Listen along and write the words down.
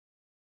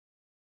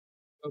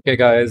Okay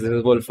guys, this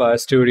is Wolfire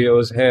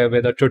Studios here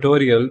with a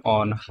tutorial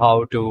on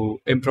how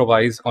to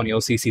improvise on your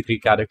CC3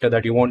 character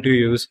that you want to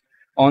use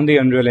on the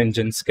Unreal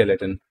Engine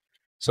skeleton.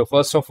 So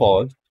first of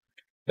all,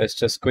 let's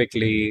just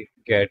quickly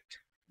get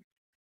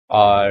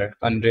our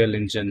Unreal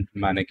Engine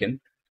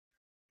mannequin,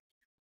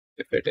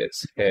 if it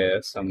is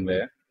here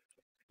somewhere.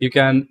 You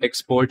can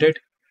export it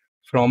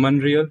from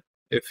Unreal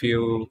if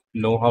you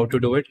know how to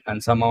do it,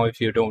 and somehow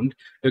if you don't,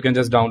 you can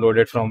just download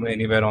it from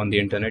anywhere on the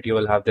internet. You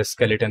will have this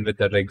skeleton with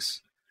the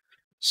rigs.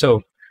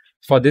 So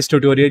for this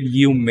tutorial,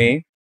 you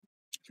may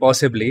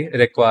possibly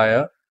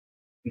require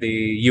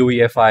the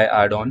UEFI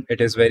add-on.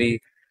 It is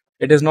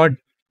not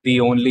the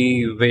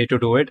only way to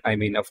do it. I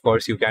mean, of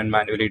course, you can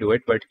manually do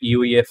it, but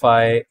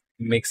UEFI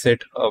makes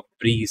it a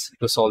breeze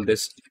to solve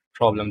this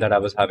problem that I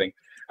was having.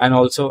 And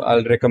also,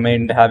 I'll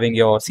recommend having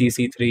your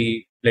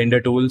CC3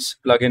 Blender Tools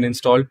plugin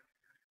installed.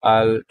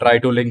 I'll try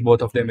to link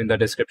both of them in the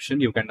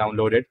description. You can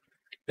download it.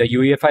 The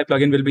UEFI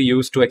plugin will be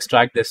used to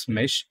extract this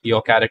mesh,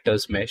 your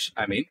character's mesh,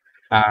 I mean,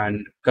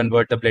 and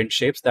convert the blend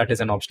shapes. That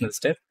is an optional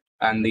step.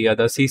 And the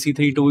other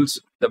CC3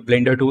 tools, the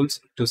Blender tools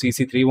to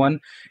CC3 one,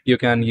 you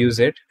can use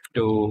it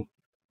to,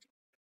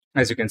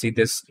 as you can see,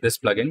 this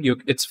plugin.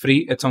 It's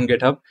free. It's on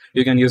GitHub.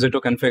 You can use it to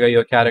configure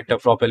your character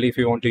properly if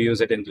you want to use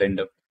it in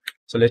Blender.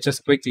 So let's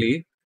just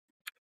quickly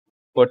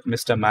put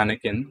Mr.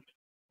 Mannequin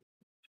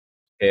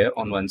here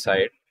on one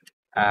side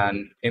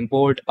and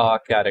import our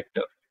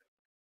character.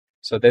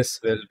 So this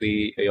will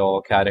be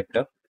your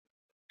character.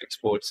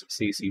 Exports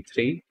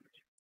CC3.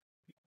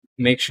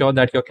 Make sure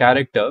that your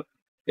character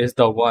is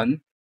the one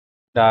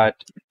that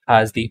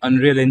has the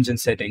Unreal Engine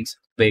settings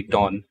baked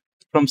on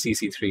from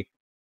CC3.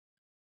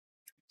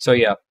 So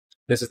yeah,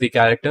 this is the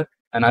character.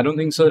 And I don't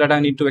think so that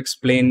I need to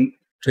explain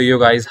to you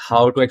guys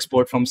how to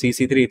export from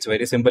CC3. It's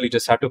very simple. You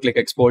just have to click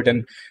export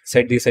and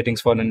set these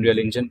settings for Unreal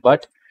Engine.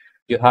 But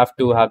you have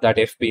to have that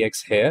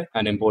FBX here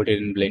and import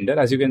it in Blender.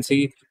 As you can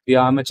see, the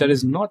armature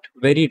is not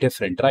very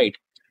different, right?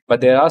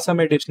 But there are some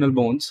additional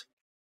bones,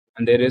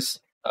 and there is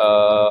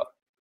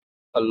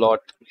a lot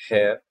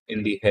here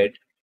in the head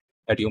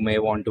that you may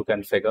want to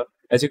configure.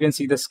 As you can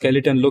see, the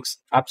skeleton looks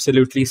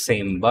absolutely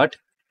same, but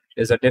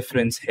there's a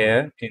difference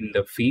here in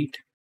the feet.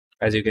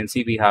 As you can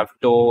see, we have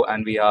toe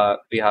and we have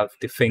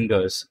the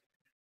fingers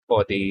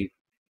for the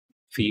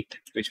feet,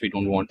 which we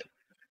don't want.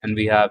 And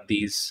we have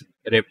these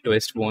rib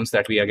twist bones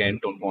that we again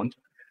don't want.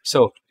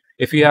 So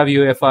if you have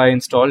UEFI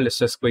installed, let's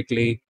just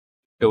quickly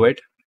do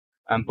it.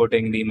 I'm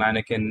putting the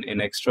mannequin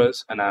in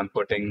extras and I'm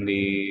putting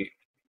the,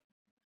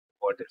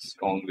 what is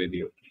wrong with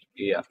you?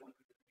 Yeah.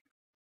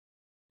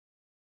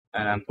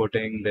 And I'm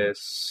putting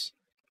this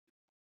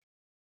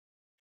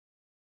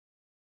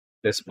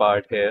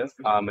part here,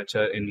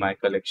 armature, in my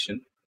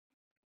collection.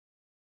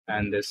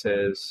 And this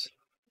is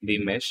the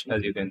mesh,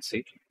 as you can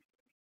see.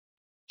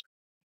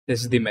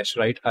 This is the mesh,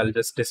 right? I'll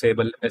just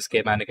disable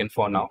escape mannequin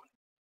for now.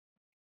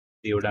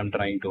 See what I'm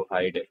trying to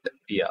hide it.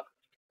 Yeah.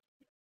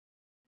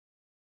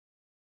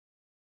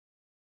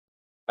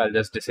 I'll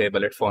just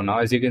disable it for now.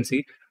 As you can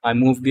see, I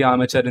moved the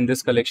armature in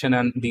this collection,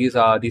 and these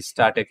are the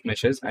static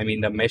meshes. I mean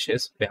the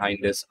meshes behind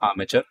this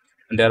armature,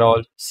 and they're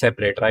all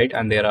separate, right?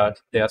 And they are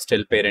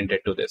still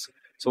parented to this.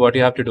 So what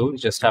you have to do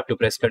is just have to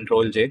press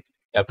Ctrl J. You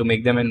have to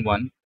make them in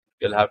one.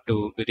 You'll have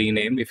to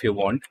rename if you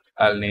want.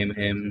 I'll name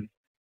him,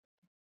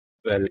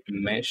 well,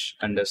 mesh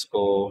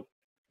underscore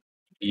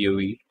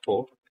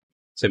UE4.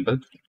 Simple.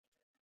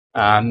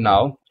 And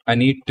now I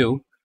need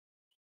to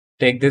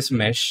take this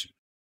mesh,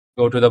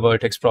 go to the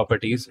vertex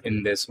properties.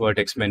 In this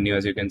vertex menu,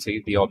 as you can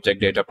see, the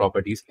object data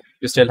properties,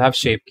 you still have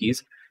shape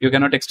keys. You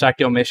cannot extract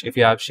your mesh if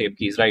you have shape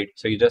keys, right?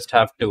 So you just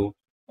have to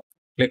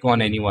click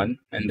on anyone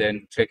and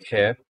then click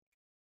here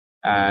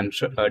and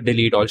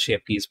delete all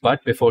shape keys.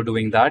 But before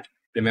doing that,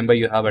 remember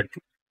you have a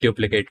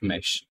duplicate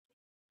mesh.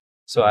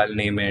 So I'll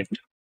name it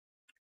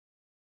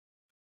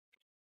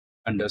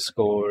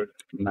underscore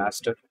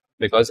master,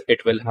 because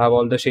it will have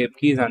all the shape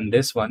keys and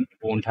this one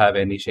won't have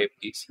any shape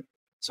keys.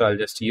 So I'll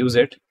just use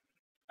it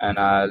and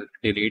I'll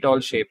delete all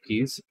shape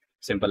keys.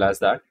 Simple as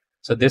that.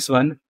 So this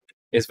one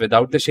is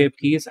without the shape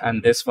keys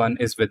and this one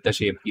is with the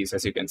shape keys,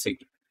 as you can see.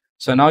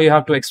 So now you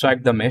have to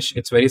extract the mesh.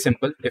 It's very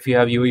simple. If you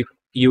have UEFI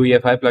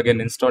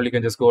plugin installed, you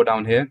can just go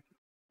down here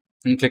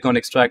and click on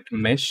extract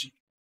mesh.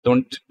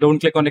 Don't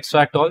click on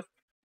extract all.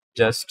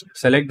 Just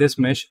select this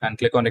mesh and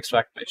click on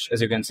extract mesh.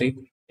 As you can see,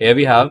 here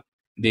we have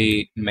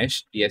the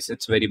mesh. Yes,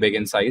 it's very big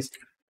in size,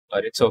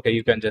 but it's okay.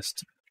 You can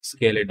just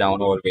scale it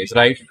down always,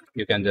 right?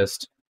 You can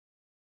just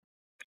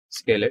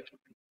scale it.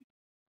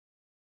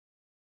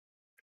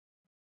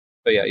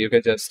 So yeah, you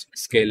can just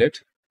scale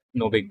it.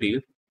 No big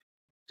deal.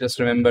 Just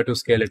remember to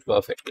scale it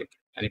perfectly.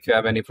 And if you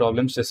have any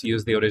problems, just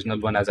use the original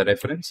one as a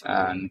reference.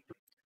 And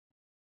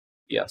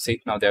yeah,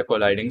 see, now they're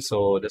colliding.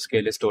 So the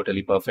scale is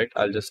totally perfect.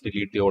 I'll just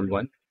delete the old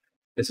one.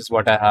 This is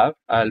what I have.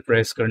 I'll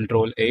press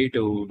Ctrl A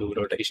to do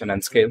rotation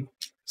and scale.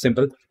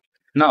 Simple.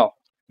 Now,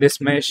 this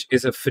mesh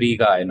is a free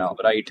guy now,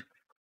 right?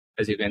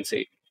 As you can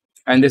see.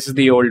 And this is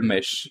the old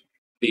mesh,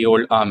 the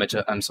old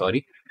armature, I'm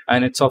sorry.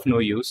 And it's of no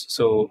use.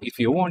 So if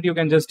you want, you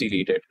can just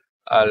delete it.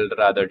 I'll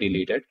rather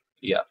delete it.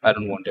 Yeah, I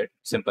don't want it.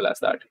 Simple as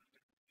that.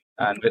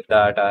 And with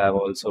that, I have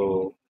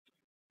also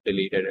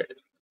deleted it.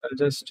 I'll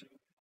just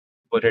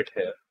put it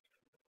here.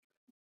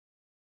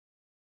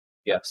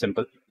 Yeah,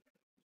 simple.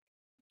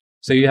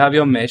 So you have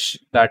your mesh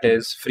that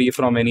is free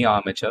from any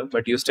armature,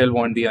 but you still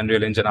want the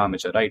Unreal Engine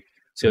armature, right?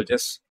 So you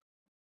just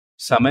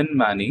summon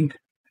Manning,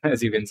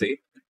 as you can see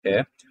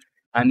here,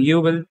 and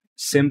you will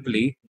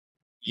simply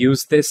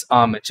use this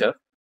armature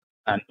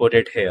and put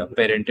it here,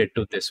 parent it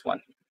to this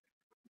one.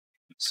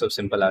 So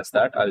simple as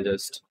that. I'll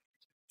just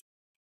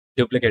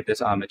duplicate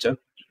this armature,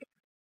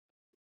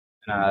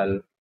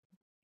 and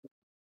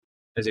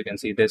as you can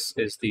see, this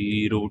is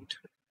the root.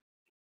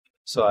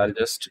 So I'll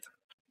just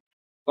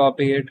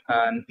copy it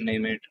and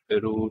name it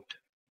root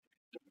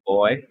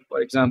boy,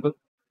 for example.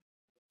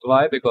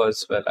 Why?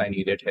 Because, well, I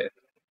need it here.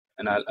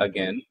 And I'll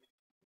again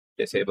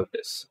disable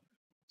this.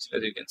 So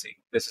as you can see,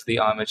 this is the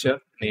armature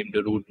named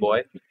root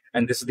boy,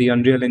 and this is the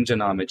Unreal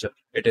Engine armature.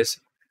 It is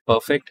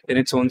perfect in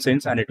its own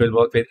sense, and it will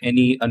work with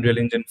any Unreal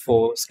Engine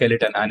 4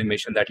 skeleton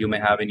animation that you may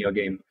have in your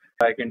game.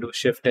 I can do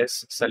Shift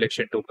S,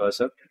 selection to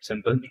cursor,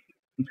 simple.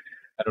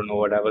 I don't know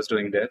what I was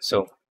doing there.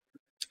 So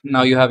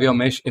now you have your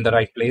mesh in the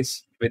right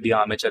place with the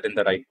armature in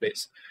the right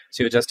place.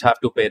 So you just have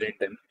to parent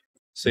them.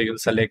 So you'll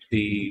select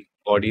the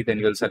body, then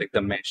you'll select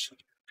the mesh.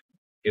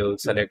 You'll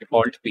select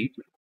Alt P.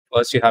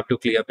 First, you have to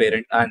clear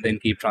parent and then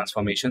keep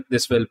transformation.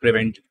 This will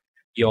prevent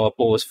your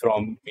pose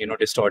from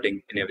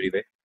distorting in every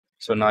way.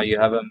 So now you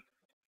have a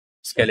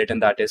skeleton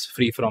that is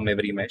free from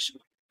every mesh.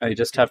 Now you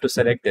just have to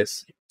select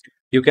this.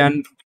 You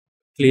can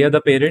clear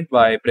the parent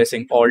by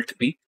pressing Alt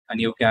P,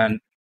 and you can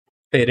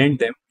parent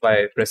them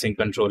by pressing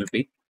Control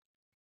P.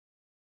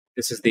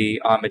 This is the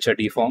Armature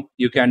Deform.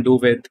 You can do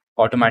with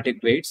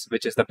automatic weights,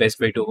 which is the best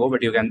way to go,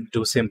 but you can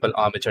do simple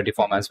Armature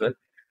Deform as well.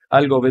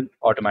 I'll go with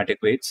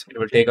automatic weights. It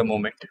will take a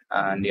moment,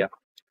 and yeah.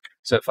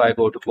 So if I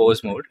go to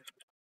pose mode,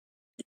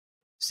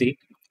 see,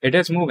 it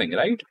is moving,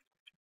 right?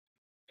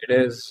 It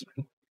is,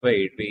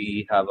 wait,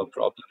 we have a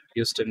problem.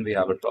 Houston, we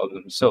have a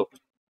problem. So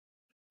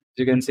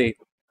you can see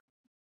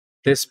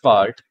this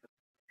part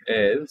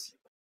is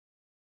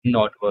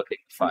not working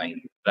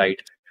fine,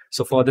 right?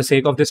 So for the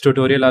sake of this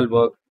tutorial, I'll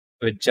work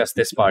with just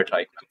this part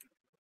right now.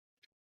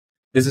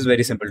 This is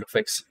very simple to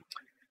fix.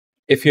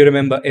 If you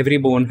remember, every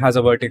bone has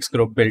a vertex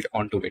group built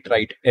onto it,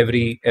 right?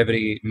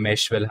 Every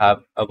mesh will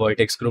have a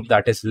vertex group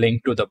that is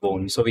linked to the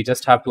bone. So we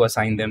just have to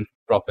assign them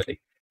properly.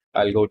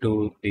 I'll go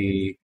to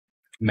the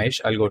mesh,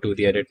 I'll go to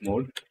the edit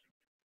mode.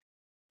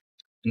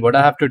 And what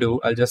I have to do,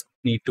 I'll just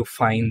need to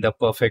find the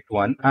perfect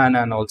one.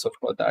 And also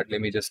for that,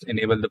 let me just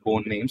enable the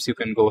bone names. You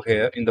can go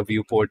here in the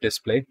viewport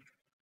display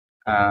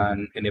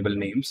and enable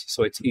names.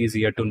 So it's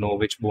easier to know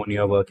which bone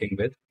you're working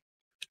with.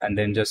 And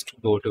then just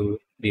go to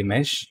the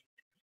mesh.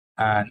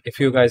 And if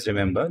you guys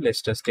remember,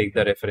 let's just take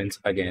the reference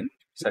again,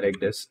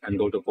 select this and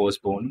go to pose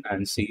bone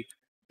and see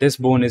this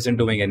bone isn't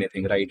doing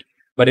anything, right?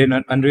 But in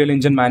an Unreal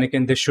Engine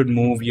mannequin, this should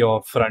move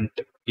your front,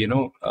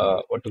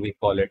 what do we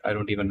call it? I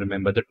don't even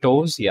remember. The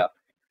toes, yeah.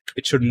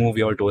 It should move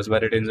your toes,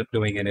 but it isn't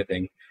doing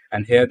anything.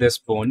 And here this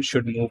bone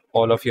should move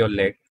all of your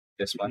leg,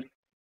 this one,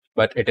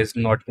 but it is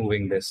not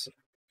moving this.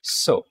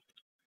 So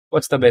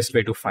what's the best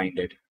way to find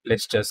it?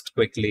 Let's just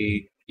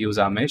quickly use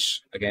our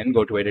mesh. Again,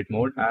 go to edit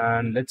mode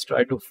and let's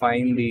try to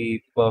find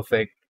the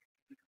perfect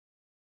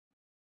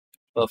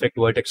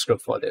vertex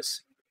group for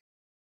this.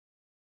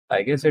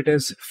 I guess it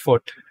is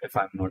foot, if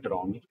I'm not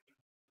wrong.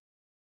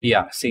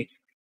 Yeah, see,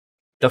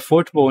 the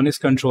foot bone is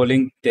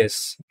controlling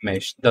this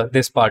mesh,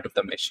 this part of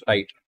the mesh,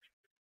 right?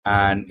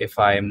 And if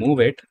I move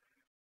it,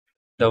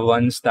 the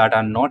ones that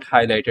are not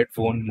highlighted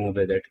won't move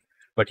with it.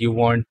 But you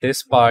want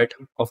this part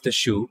of the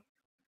shoe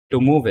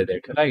to move with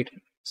it, right?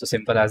 So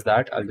simple as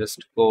that. I'll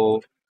just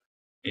go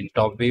in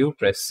top view,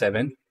 press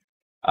 7.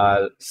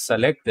 I'll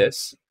select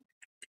this.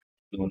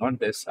 No, not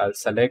this. I'll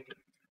select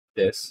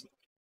this.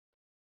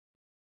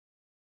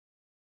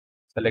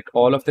 Select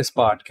all of this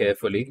part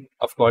carefully.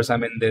 Of course,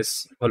 I'm in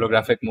this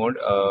holographic mode,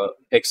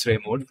 X-ray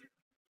mode.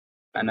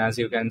 And as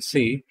you can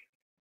see,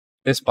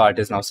 this part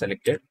is now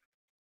selected.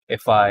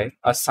 If I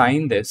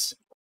assign this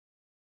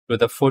to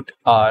the foot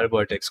R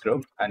vertex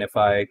group, and if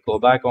I go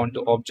back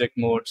onto object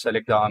mode,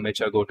 select the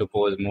armature, go to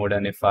pose mode,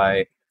 and if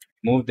I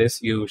move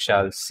this, you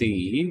shall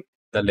see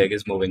the leg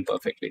is moving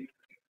perfectly,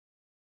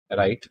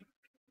 right?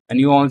 And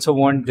you also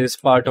want this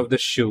part of the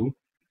shoe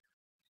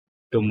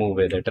to move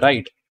with it,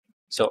 right?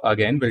 So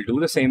again, we'll do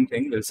the same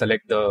thing. We'll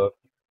select the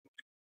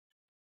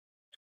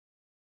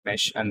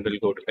mesh and we'll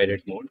go to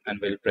edit mode and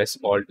we'll press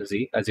Alt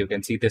Z. As you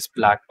can see, this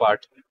black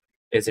part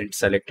isn't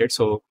selected.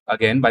 So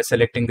again, by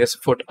selecting this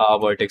foot R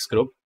vertex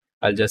group,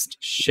 I'll just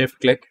shift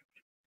click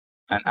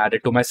and add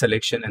it to my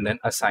selection and then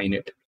assign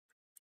it.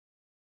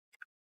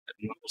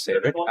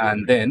 Save it.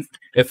 And then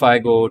if I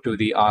go to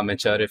the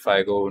armature, if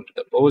I go to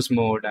the pose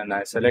mode and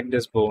I select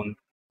this bone,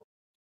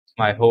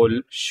 my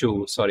whole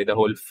shoe, sorry, the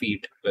whole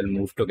feet will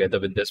move together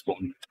with this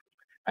bone.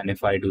 And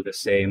if I do the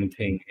same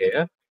thing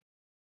here,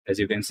 as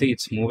you can see,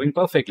 it's moving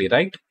perfectly,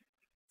 right?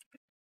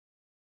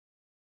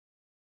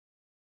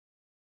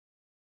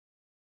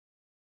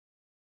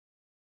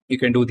 You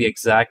can do the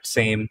exact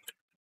same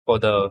for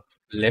the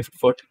left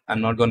foot.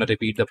 I'm not going to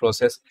repeat the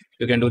process.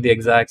 You can do the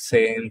exact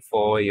same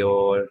for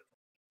your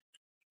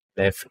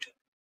left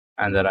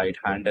and the right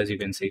hand. As you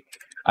can see,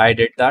 I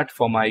did that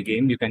for my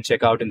game. You can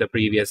check out in the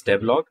previous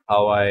devlog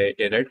how I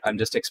did it. I'm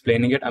just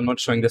explaining it. I'm not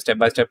showing the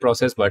step-by-step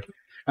process, but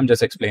I'm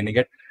just explaining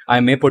it. I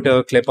may put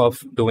a clip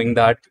of doing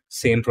that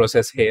same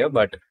process here,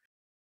 but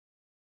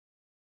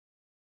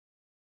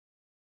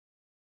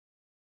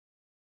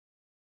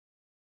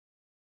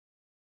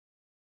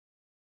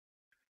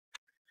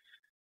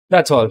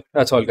that's all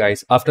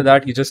guys. After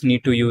that, you just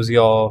need to use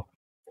your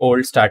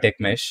old static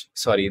mesh,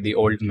 sorry, the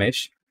old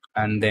mesh,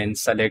 and then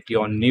select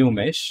your new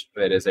mesh.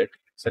 Where is it?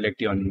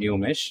 Select your new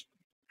mesh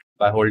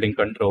by holding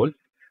control,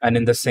 and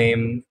in the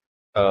same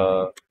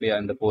we are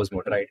in the pose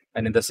mode, right?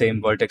 And in the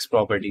same vertex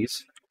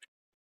properties,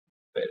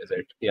 where is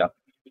it? Yeah,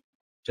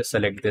 just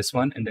select this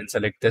one and then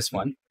select this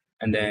one,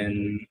 and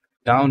then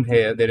down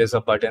here there is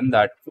a button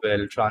that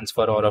will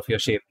transfer all of your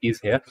shape keys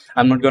here.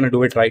 I'm not going to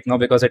do it right now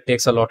because it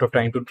takes a lot of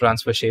time to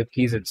transfer shape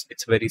keys.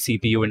 It's very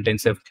CPU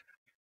intensive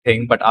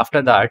thing, but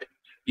after that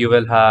you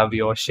will have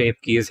your shape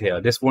keys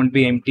here. This won't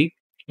be empty.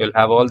 You'll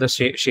have all the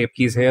shape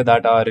keys here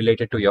that are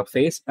related to your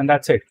face, and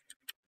that's it.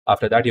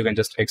 After that, you can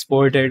just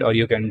export it, or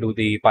you can do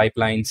the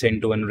pipeline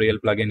send to Unreal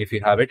plugin if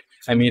you have it.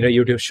 I made a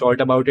YouTube short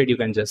about it. You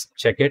can just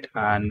check it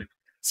and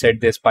set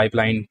this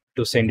pipeline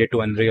to send it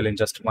to Unreal in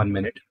just 1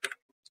 minute.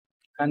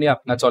 And yeah,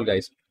 that's all,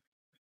 guys.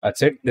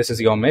 That's it. This is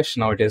your mesh.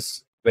 Now it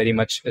is very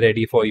much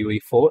ready for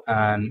UE4.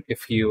 And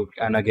if you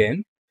can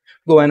again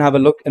go and have a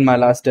look in my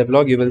last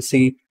devlog, you will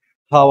see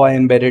how I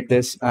embedded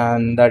this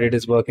and that it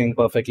is working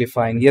perfectly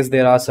fine. Yes,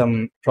 there are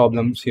some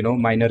problems,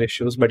 minor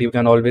issues, but you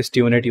can always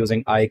tune it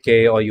using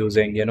IK or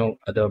using,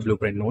 other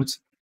blueprint nodes.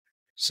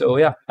 So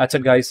yeah, that's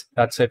it, guys.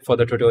 That's it for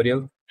the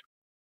tutorial.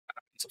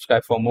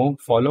 Subscribe for more,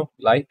 follow,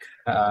 like,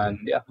 and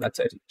yeah, that's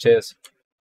it. Cheers.